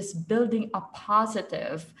want, which is building a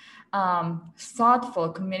positive, thoughtful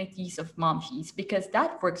communities of momshies, because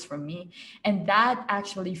that works for me. And that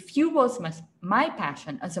actually fuels my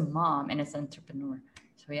passion as a mom and as an entrepreneur.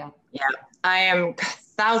 So yeah, I am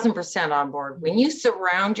 1,000% on board. When you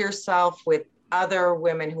surround yourself with other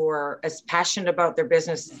women who are as passionate about their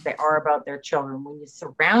business as they are about their children, when you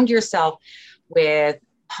surround yourself with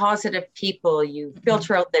positive people, you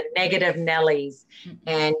filter out the negative Nellies,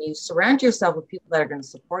 and you surround yourself with people that are going to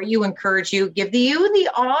support you, encourage you, give you the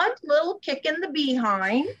odd little kick in the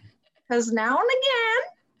behind, because now and again,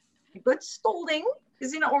 a good scolding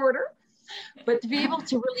is in order. But to be able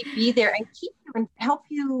to really be there and keep you and help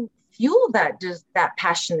you fuel that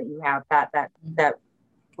passion that you have, that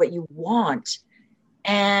what you want,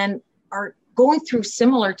 and are going through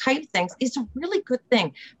similar type things is a really good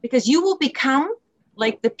thing, because you will become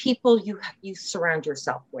like the people you surround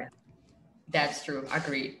yourself with. That's true.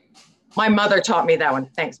 Agreed. My mother taught me that one.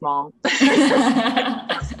 Thanks, Mom.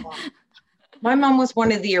 My mom was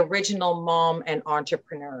one of the original mom and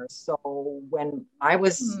entrepreneurs. So when I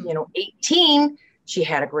was, 18, she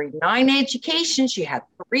had a grade 9 education. She had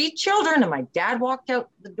 3 children, and my dad walked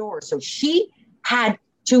out the door. So she had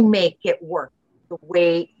to make it work the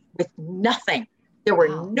way with nothing. There were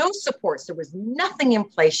Wow. no supports. There was nothing in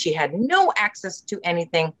place. She had no access to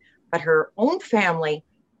anything but her own family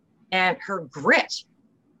and her grit.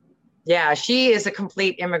 Yeah, she is a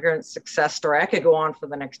complete immigrant success story. I could go on for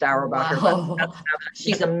the next hour about her, but Wow.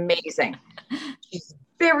 she's amazing. She's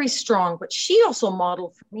very strong, but she also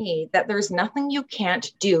modeled for me that there's nothing you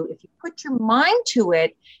can't do if you put your mind to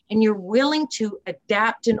it and you're willing to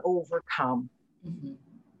adapt and overcome. Mhm.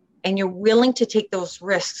 And you're willing to take those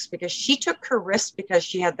risks, because she took her risks because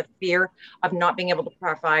she had the fear of not being able to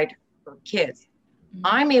provide for kids. Mhm.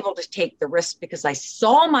 I'm able to take the risk because I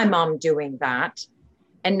saw my mom doing that.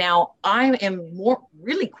 And now I am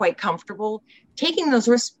really quite comfortable taking those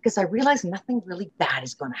risks because I realize nothing really bad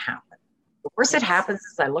is going to happen. The worst that Yes. happens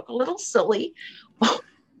is I look a little silly,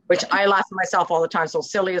 which I laugh at myself all the time. So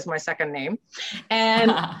silly is my second name.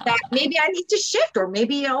 And that maybe I need to shift, or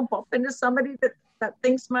maybe I'll bump into somebody that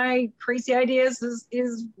thinks my crazy ideas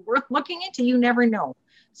is worth looking into. You never know.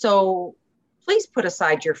 So please put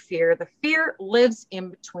aside your fear. The fear lives in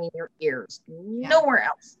between your ears, nowhere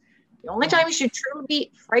else. The only time you should truly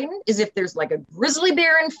be frightened is if there's like a grizzly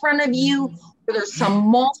bear in front of you, or there's some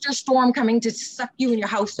monster storm coming to suck you and your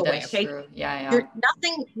house away. That's Okay. true. Yeah.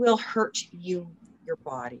 Nothing will hurt you, your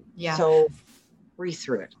body. Yeah. So breathe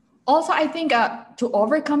through it. Also, I think to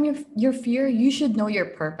overcome your fear, you should know your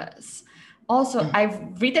purpose. Also,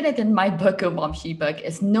 I've written it in my book, a Mom She book,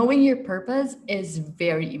 is knowing your purpose is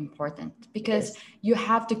very important, because you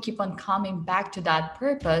have to keep on coming back to that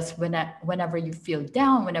purpose whenever you feel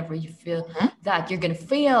down, whenever you feel that you're going to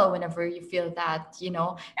fail, whenever you feel that,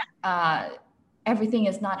 everything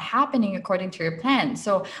is not happening according to your plan.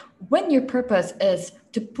 So when your purpose is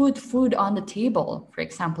to put food on the table, for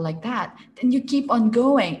example, like that, then you keep on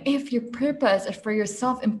going. If your purpose is for your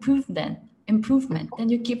self-improvement, then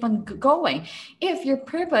you keep on going. If your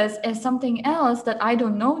purpose is something else that I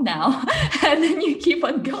don't know now, and then you keep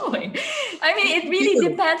on going. I mean, it really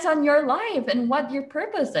depends on your life and what your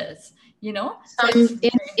purpose is, So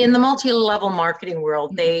in the multi-level marketing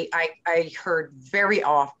world, I heard very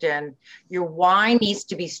often, your why needs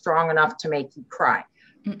to be strong enough to make you cry.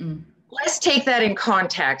 Let's take that in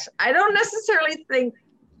context. I don't necessarily think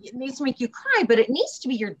it needs to make you cry, but it needs to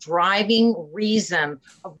be your driving reason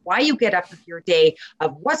of why you get up with your day,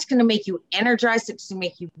 of what's going to make you energized, it's to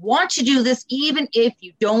make you want to do this, even if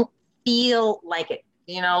you don't feel like it.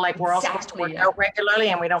 Like we're all supposed to work out regularly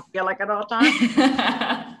and we don't feel like it all the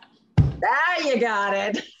time. You got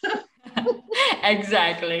it.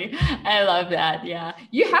 Exactly. I love that. Yeah.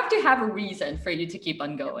 You have to have a reason for you to keep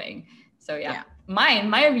on going. So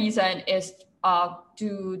my reason is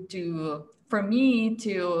for me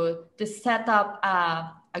to set up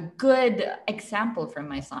a good example for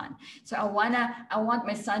my son. So I want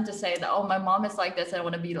my son to say that, oh, my mom is like this, I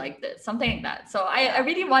want to be like this, something like that. So I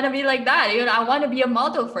really want to be like that. I want to be a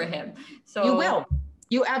model for him. So you will.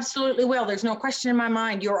 You absolutely will. There's no question in my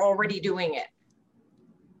mind. You're already doing it.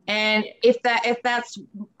 And if that's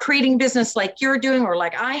creating business like you're doing, or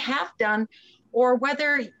like I have done, or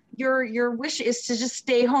whether your wish is to just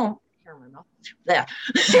stay home. Yeah.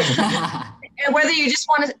 And whether you just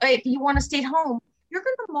if you want to stay at home, you're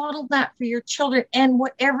going to model that for your children. And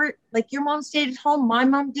whatever, like your mom stayed at home, my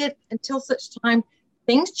mom did, until such time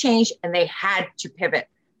things changed and they had to pivot.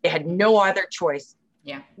 They had no other choice.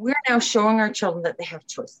 Yeah. We're now showing our children that they have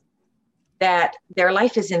choice, that their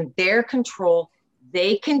life is in their control.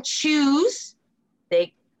 They can choose.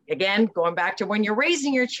 Again, going back to when you're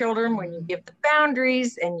raising your children, when you give the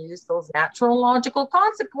boundaries and use those natural logical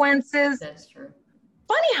consequences. That's true.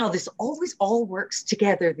 Funny how this always all works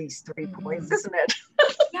together, these 3 points, isn't it?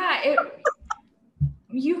 Yeah,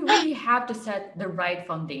 you really have to set the right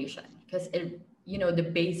foundation, because the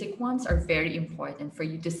basic ones are very important for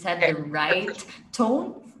you to set the right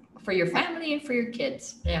tone for your family and for your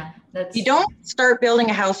kids. Yeah. You don't start building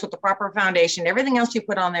a house with the proper foundation. Everything else you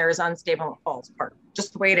put on there is unstable and falls apart,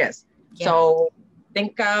 just the way it is. Yeah. So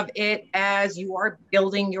think of it as you are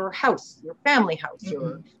building your house, your family house,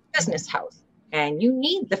 your business house, and you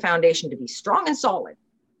need the foundation to be strong and solid,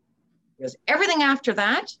 because everything after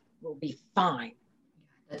that will be fine.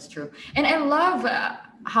 That's true. And I love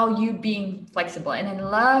how you being flexible, and I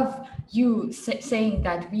love you saying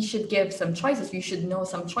that we should give some choices. We should know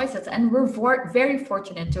some choices, and we're very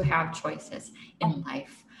fortunate to have choices in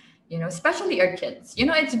life, especially our kids.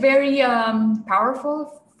 It's very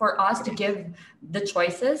powerful for us to give the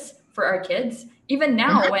choices for our kids. Even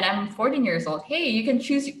now, when I'm 14 years old, hey, you can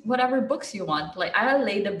choose whatever books you want. Like, I'll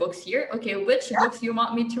lay the books here. Okay, which books you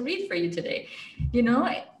want me to read for you today?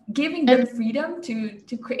 Giving them freedom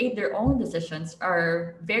to create their own decisions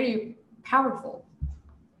are very powerful.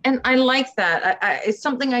 And I like that. It's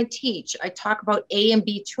something I teach. I talk about A and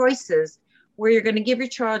B choices where you're going to give your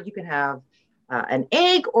child, you can have an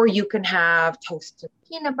egg or you can have toasted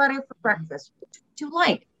peanut butter for breakfast. Which do you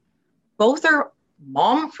like? Both are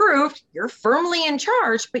mom approved. You're firmly in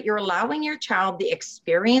charge, but you're allowing your child the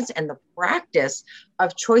experience and the practice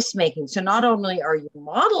of choice making. So not only are you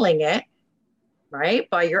modeling it, right,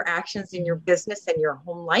 by your actions in your business and your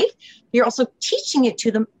home life, you're also teaching it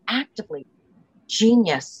to them actively.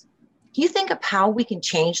 Genius. Do you think of how we can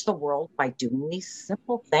change the world by doing these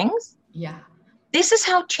simple things? Yeah. This is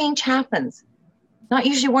how change happens. Not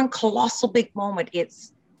usually one colossal big moment.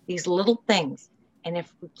 It's these little things. And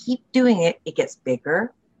if we keep doing it, it gets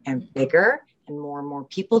bigger and bigger and more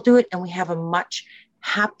people do it. And we have a much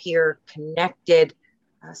happier, connected,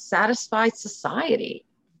 satisfied society.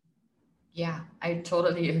 Yeah, I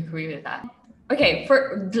totally agree with that. Okay,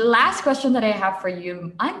 for the last question that I have for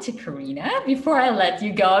you, Auntie Karina, before I let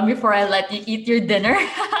you go, before I let you eat your dinner,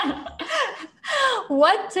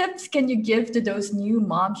 what tips can you give to those new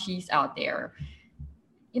momshies out there?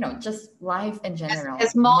 You know, just life in general,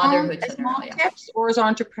 as motherhood as general, mom tips or as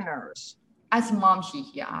entrepreneurs? As momshies,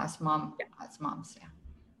 yeah, as moms, yeah.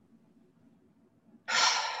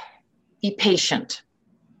 Be patient.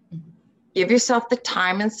 Mm-hmm. Give yourself the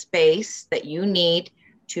time and space that you need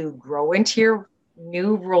to grow into your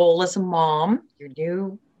new role as a mom, your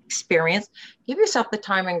new experience. Give yourself the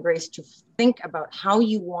time and grace to think about how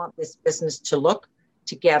you want this business to look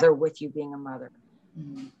together with you being a mother.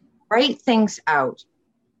 Mm-hmm. Write things out.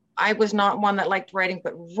 I was not one that liked writing,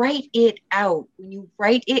 but write it out. When you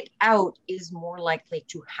write it out, it is more likely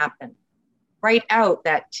to happen. Write out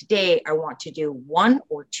that today I want to do 1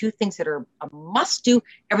 or 2 things that are a must do.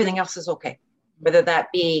 Everything else is okay. Whether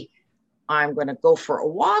that be I'm going to go for a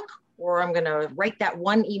walk or I'm going to write that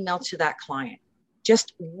one email to that client.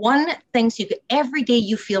 Just one thing so you can, every day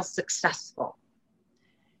you feel successful.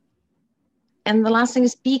 And the last thing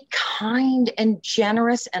is be kind and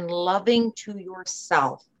generous and loving to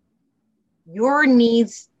yourself. Your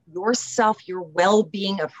needs, yourself, your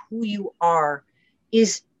well-being of who you are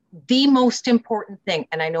is the most important thing.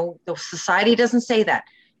 And I know the society doesn't say that.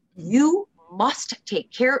 You must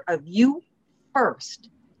take care of you first.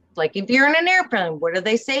 Like if you're in an airplane, what do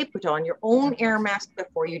they say? Put on your own air mask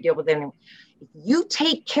before you deal with anyone. If you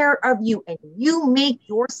take care of you and you make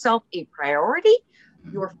yourself a priority,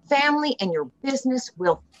 your family and your business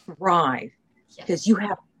will thrive because you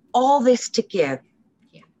have all this to give.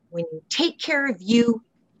 Yeah. When you take care of you,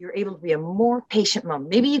 you're able to be a more patient mom.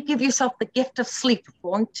 Maybe you give yourself the gift of sleep,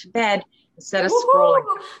 going to bed instead of scrolling.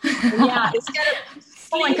 Yeah, instead of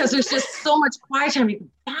scrolling, because there's just so much quiet time. You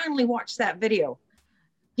can finally watch that video.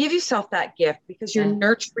 Give yourself that gift because you're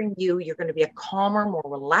nurturing you. You're going to be a calmer, more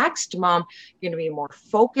relaxed mom. You're going to be more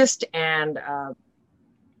focused and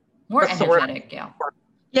more energetic.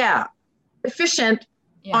 Yeah. Efficient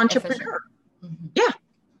entrepreneur. Efficient. Mm-hmm. Yeah.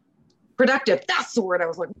 Productive. That's the word I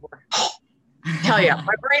was looking for. Tell you,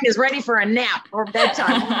 my brain is ready for a nap or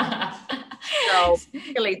bedtime. So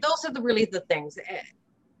really, those are really the things.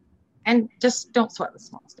 And just don't sweat the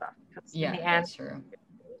small stuff. Yeah, that's true.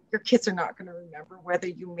 Your kids are not going to remember whether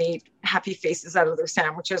you made happy faces out of their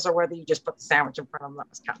sandwiches or whether you just put the sandwich in front of them that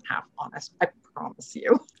was cut in half. Honest, I promise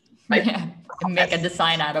you. And make a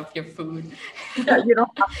design out of your food. Yeah, you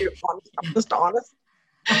don't have to be honest. I'm just honest.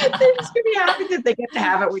 They're just going to be happy that they get to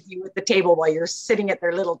have it with you at the table while you're sitting at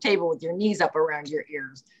their little table with your knees up around your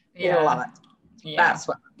ears. You love it. Yeah. That's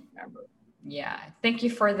what I remember. Yeah, thank you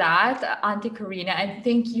for that, Auntie Karina, and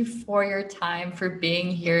thank you for your time, for being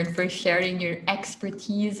here, and for sharing your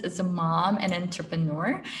expertise as a mom and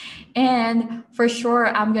entrepreneur. And for sure,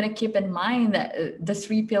 I'm gonna keep in mind that the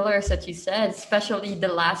 3 pillars that you said, especially the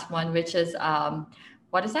last one, which is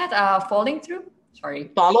what is that? Following through.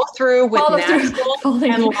 Sorry. Follow through with natural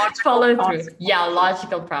and logical follow through. Yeah,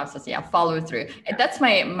 logical process. Yeah, follow through. And that's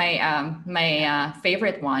my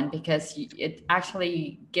favorite one because it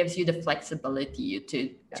actually gives you the flexibility to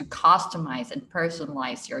customize and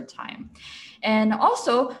personalize your time. And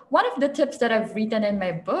also, one of the tips that I've written in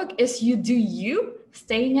my book is you do you.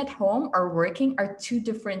 Staying at home or working are 2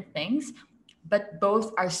 different things, but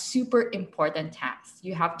both are super important tasks.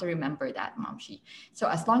 You have to remember that, Momshi. So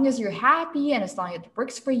as long as you're happy and as long as it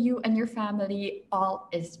works for you and your family, all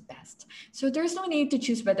is best. So there's no need to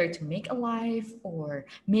choose whether to make a life or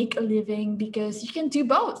make a living because you can do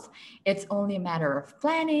both. It's only a matter of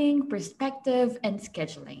planning, perspective, and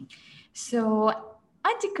scheduling. So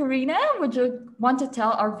Auntie Karina, would you want to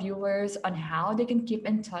tell our viewers on how they can keep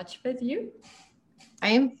in touch with you? I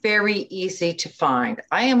am very easy to find.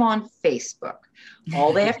 I am on Facebook.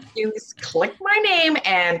 All they have to do is click my name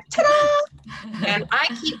and ta-da! And I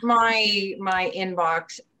keep my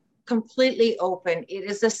inbox completely open. It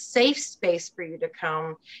is a safe space for you to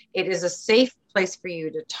come. It is a safe place for you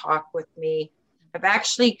to talk with me. I've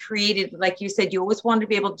actually created, like you said, you always want to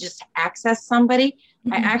be able to just access somebody.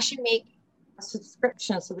 I actually make a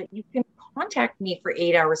subscription so that you can contact me for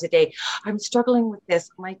 8 hours a day. I'm struggling with this.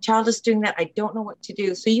 My child is doing that. I don't know what to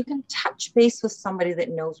do. So you can touch base with somebody that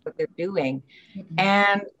knows what they're doing.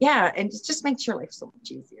 And and it just makes your life so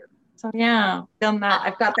much easier. So yeah, done that.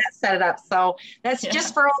 I've got that set up. So that's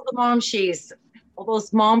just for all the momshies, all those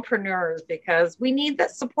mompreneurs, because we need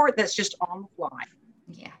that support that's just on the fly.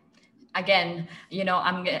 Yeah. Again,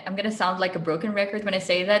 I'm gonna sound like a broken record when I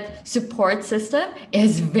say that support system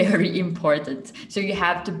is very important. So you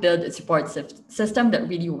have to build a support system that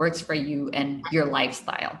really works for you and your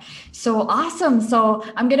lifestyle. So awesome. So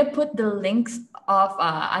I'm gonna put the links of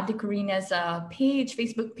Auntie Karina's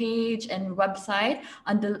Facebook page and website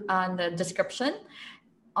on the description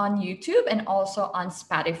on YouTube and also on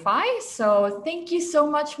Spotify. So thank you so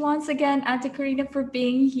much once again, Auntie Karina, for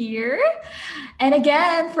being here. And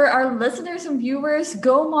again, for our listeners and viewers,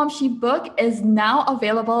 Go Momshi book is now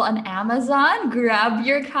available on Amazon. Grab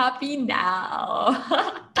your copy now.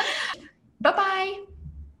 Bye-bye.